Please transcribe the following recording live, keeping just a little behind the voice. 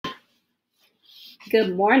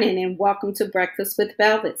Good morning and welcome to Breakfast with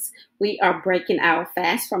Velvets. We are breaking our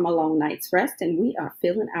fast from a long night's rest and we are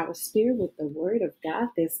filling our spirit with the word of God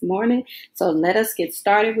this morning. So let us get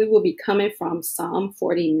started. We will be coming from Psalm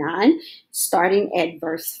 49, starting at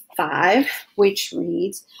verse 5, which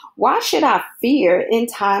reads, "Why should I fear in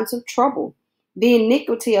times of trouble? The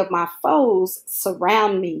iniquity of my foes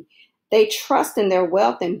surround me. They trust in their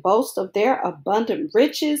wealth and boast of their abundant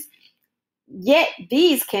riches. Yet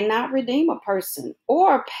these cannot redeem a person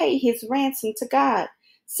or pay his ransom to God.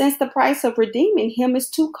 Since the price of redeeming him is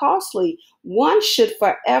too costly, one should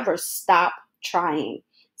forever stop trying,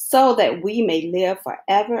 so that we may live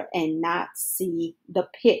forever and not see the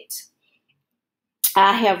pit."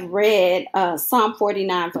 I have read Psalm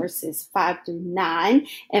 49 verses 5 through 9,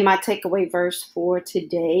 and my takeaway verse for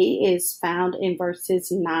today is found in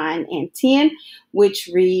verses 9 and 10, which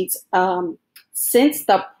reads, "Since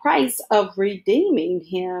the price of redeeming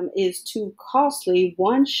him is too costly,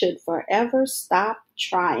 one should forever stop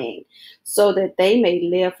trying, so that they may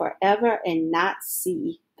live forever and not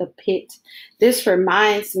see the pit." This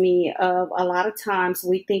reminds me of a lot of times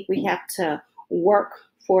we think we have to work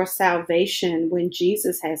for salvation when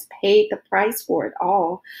Jesus has paid the price for it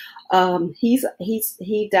all.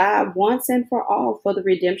 He died once and for all for the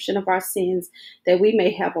redemption of our sins, that we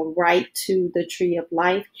may have a right to the tree of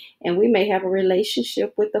life and we may have a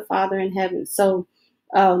relationship with the Father in heaven. So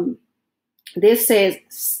um, this says,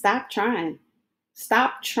 stop trying.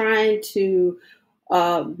 Stop trying to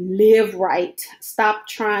live right. Stop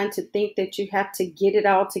trying to think that you have to get it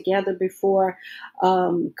all together before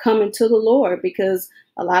coming to the Lord. Because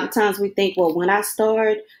a lot of times we think, well, when I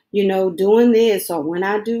start, doing this, or when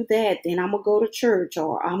I do that, then I'm going to go to church,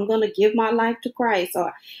 or I'm going to give my life to Christ,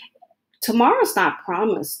 or tomorrow's not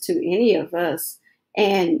promised to any of us.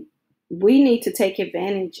 And we need to take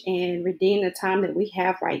advantage and redeem the time that we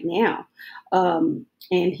have right now. And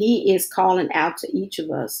He is calling out to each of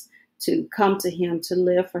us to come to Him, to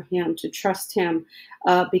live for Him, to trust Him,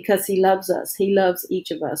 because He loves us. He loves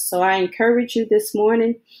each of us. So I encourage you this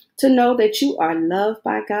morning to know that you are loved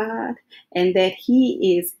by God and that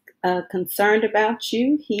He is concerned about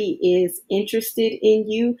you. He is interested in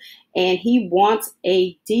you and He wants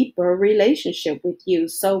a deeper relationship with you.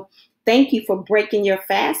 So thank you for breaking your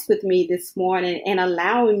fast with me this morning and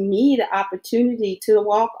allowing me the opportunity to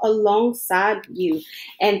walk alongside you.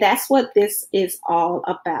 And that's what this is all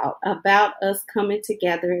about us coming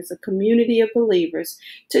together as a community of believers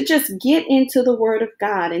to just get into the Word of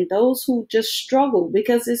God. And those who just struggle,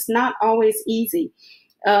 because it's not always easy,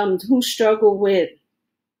 who struggle with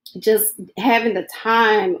just having the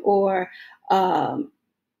time or um,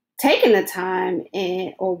 taking the time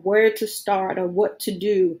and or where to start or what to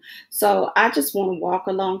do. So I just want to walk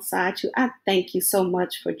alongside you. I thank you so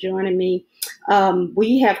much for joining me.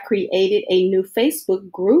 We have created a new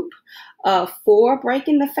Facebook group for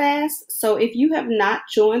Breaking the Fast. So if you have not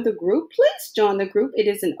joined the group, please join the group. It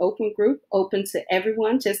is an open group, open to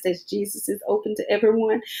everyone, just as Jesus is open to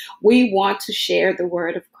everyone. We want to share the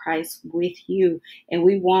word of Christ with you, and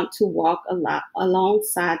we want to walk a lot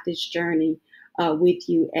alongside this journey with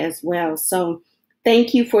you as well. So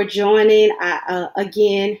thank you for joining. I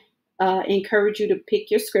again encourage you to pick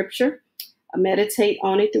your scripture, meditate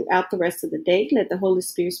on it throughout the rest of the day. Let the Holy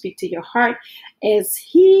Spirit speak to your heart as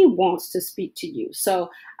He wants to speak to you. So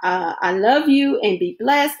I love you and be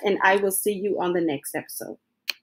blessed, and I will see you on the next episode.